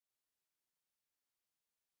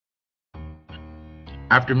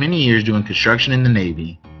After many years doing construction in the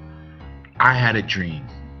Navy, I had a dream.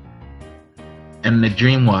 And the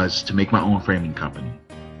dream was to make my own framing company.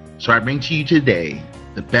 So I bring to you today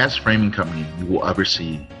the best framing company you will ever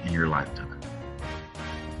see in your lifetime.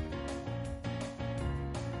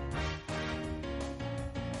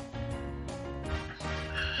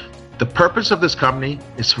 The purpose of this company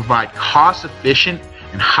is to provide cost-efficient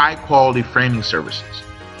and high-quality framing services.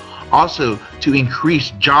 Also, to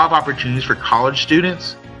increase job opportunities for college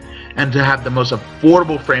students and to have the most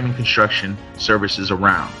affordable framing construction services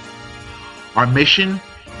around. Our mission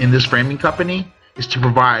in this framing company is to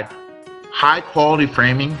provide high-quality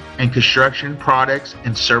framing and construction products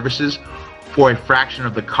and services for a fraction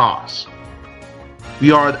of the cost.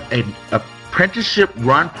 We are an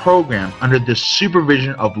apprenticeship-run program under the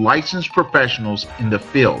supervision of licensed professionals in the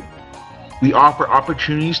field. We offer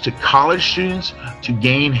opportunities to college students to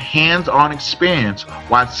gain hands-on experience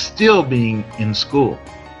while still being in school.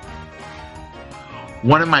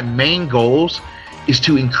 One of my main goals is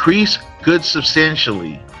to increase goods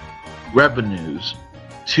substantially revenues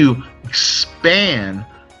to expand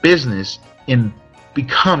business in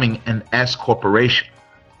becoming an S corporation.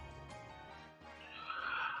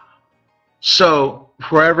 So,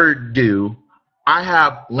 forever ado, I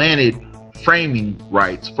have landed framing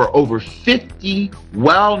rights for over 50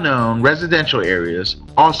 well-known residential areas,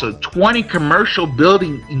 also 20 commercial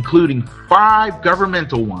buildings, including 5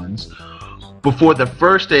 governmental ones, before the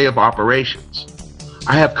first day of operations.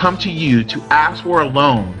 I have come to you to ask for a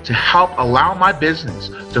loan to help allow my business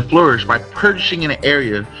to flourish by purchasing an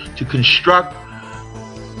area to construct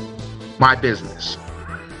my business.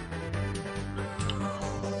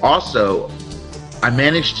 Also, I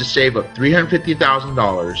managed to save up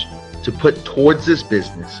 $350,000 to put towards this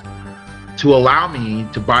business to allow me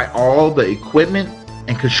to buy all the equipment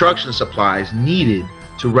and construction supplies needed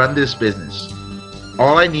to run this business.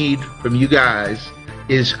 All I need from you guys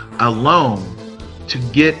is a loan to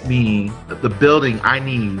get me the building I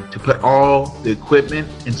need to put all the equipment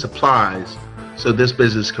and supplies so this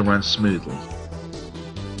business can run smoothly.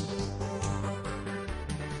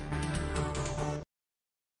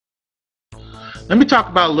 Let me talk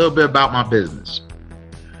about a little bit about my business.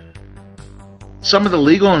 Some of the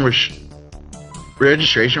legal and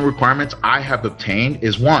registration requirements I have obtained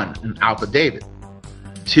is 1, an affidavit,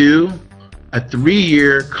 2, a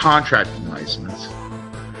 3-year contracting license,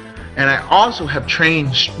 and I also have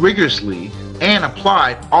trained rigorously and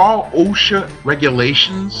applied all OSHA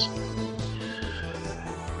regulations,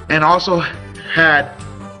 and also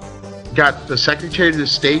got the Secretary of the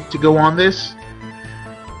State to go on this,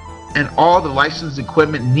 and all the licensed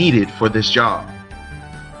equipment needed for this job.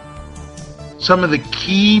 Some of the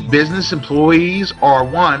key business employees are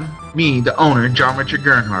 1, me, the owner, John Richard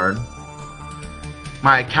Gernhard,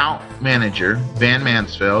 my account manager, Van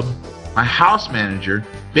Mansfield, my house manager,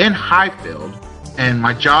 Ben Highfield, and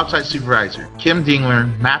my job site supervisor, Kim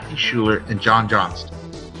Dingler, Matthew Schuler, and John Johnston.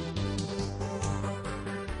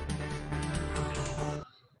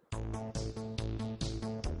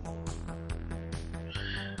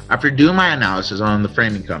 After doing my analysis on the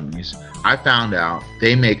framing companies, I found out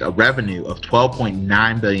they make a revenue of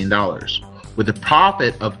 $12.9 billion with a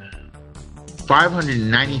profit of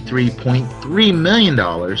 $593.3 million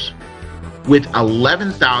with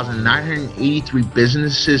 11,983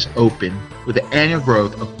 businesses open with an annual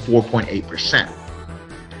growth of 4.8%.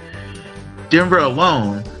 Denver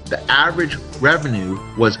alone, the average revenue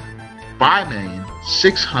was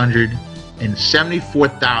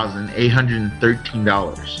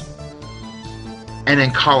 $5,674,813. And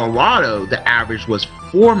in Colorado, the average was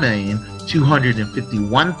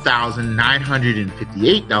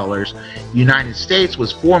 $4,251,958. United States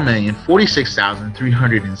was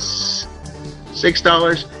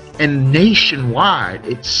 $4,046,306. And nationwide,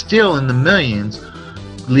 it's still in the millions,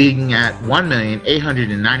 leading at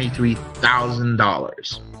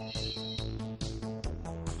 $1,893,000.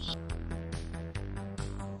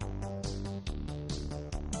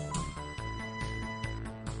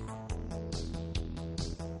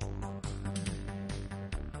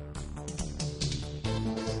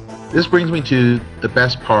 This brings me to the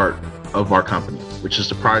best part of our company, which is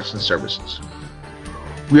the products and services.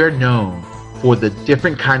 We are known for the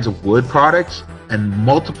different kinds of wood products and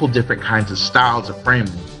multiple different kinds of styles of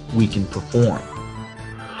framing we can perform.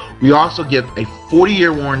 We also give a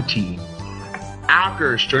 40-year warranty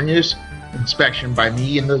after a strenuous inspection by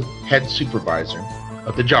me and the head supervisor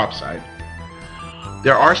of the job site.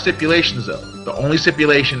 There are stipulations though. The only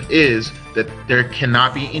stipulation is that there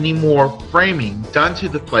cannot be any more framing done to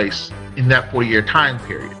the place in that 40-year time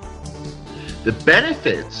period. The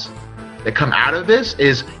benefits that come out of this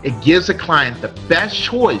is it gives the client the best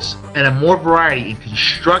choice and a more variety in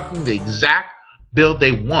constructing the exact build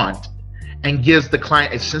they want, and gives the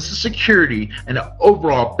client a sense of security and an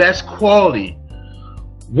overall best quality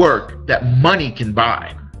work that money can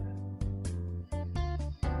buy.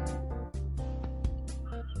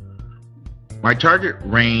 My target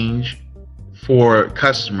range for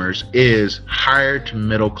customers is higher to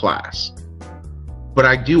middle class, but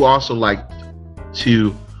I do also like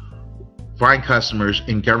to find customers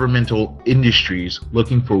in governmental industries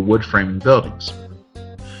looking for wood framing buildings.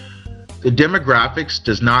 The demographics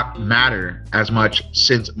does not matter as much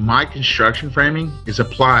since my construction framing is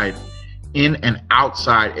applied in and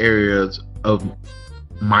outside areas of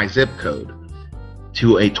my zip code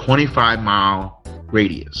to a 25-mile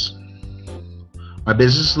radius. My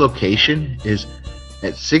business location is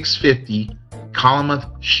at 650 Calumet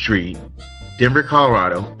Street, Denver,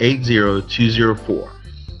 Colorado 80204.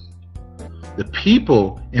 The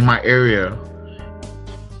people in my area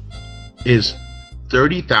is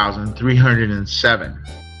 30,307.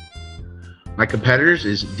 My competitors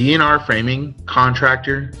is DNR Framing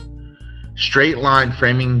Contractor, Straight Line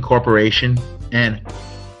Framing Corporation, and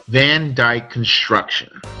Van Dyke Construction.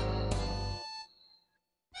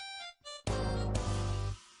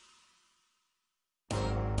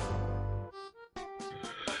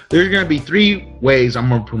 There's going to be 3 ways I'm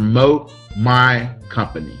going to promote my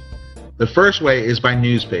company. The first way is by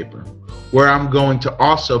newspaper, where I'm going to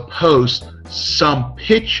also post some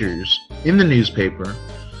pictures in the newspaper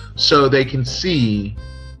so they can see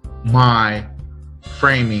my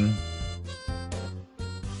framing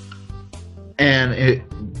and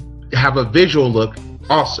have a visual look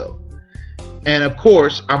also. And of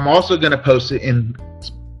course, I'm also going to post it in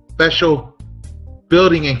special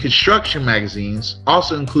building and construction magazines,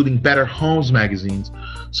 also including Better Homes magazines,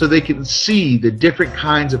 so they can see the different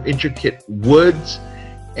kinds of intricate woods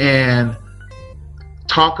and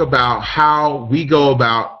talk about how we go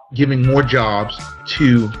about giving more jobs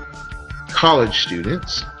to college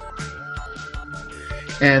students.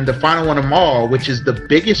 And the final one of them all, which is the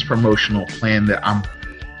biggest promotional plan that I'm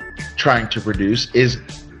trying to produce, is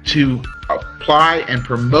to apply and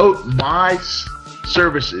promote my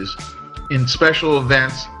services in special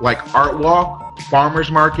events like Art Walk, Farmers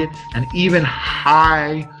Market, and even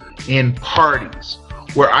high-end parties,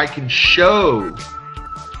 where I can show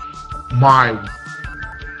my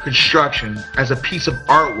construction as a piece of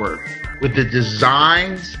artwork with the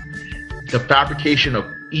designs, the fabrication of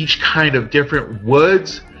each kind of different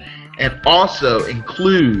woods, and also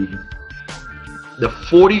include the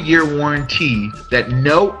 40-year warranty that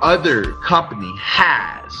no other company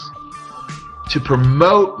has to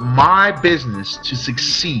promote my business to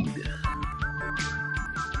succeed.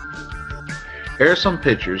 Here are some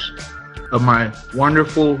pictures of my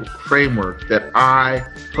wonderful framework that I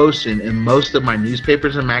posted in most of my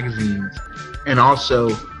newspapers and magazines, and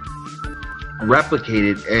also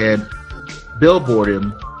replicated and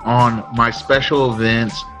billboarded on my special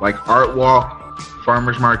events like Art Walk,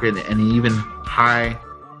 Farmers Market, and even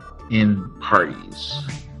high-end parties.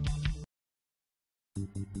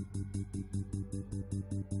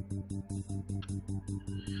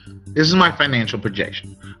 This is my financial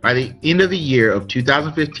projection. By the end of the year of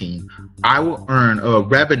 2015, I will earn a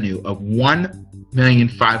revenue of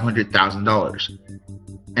 $1,500,000,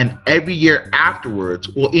 and every year afterwards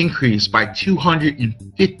will increase by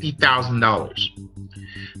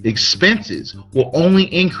 $250,000. The expenses will only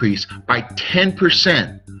increase by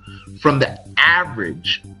 10% from the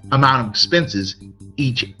average amount of expenses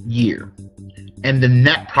each year, and the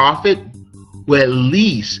net profit will at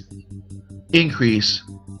least increase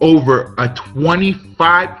over a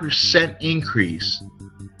 25% increase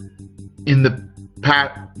in the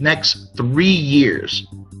next 3 years.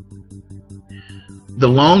 The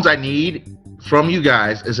loans I need from you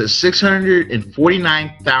guys is a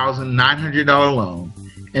 $649,900 loan,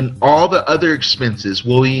 and all the other expenses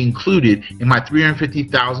will be included in my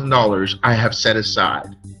 $350,000 I have set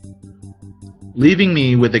aside, leaving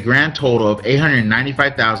me with a grand total of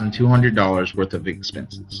 $895,200 worth of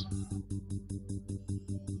expenses.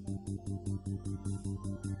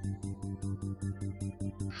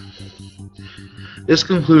 This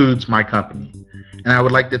concludes my company, and I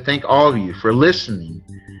would like to thank all of you for listening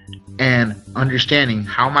and understanding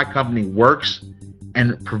how my company works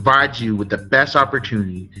and provides you with the best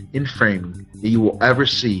opportunity in framing that you will ever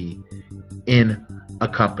see in a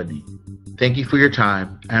company. Thank you for your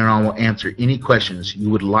time, and I will answer any questions you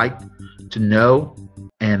would like to know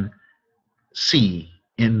and see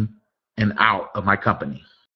in and out of my company.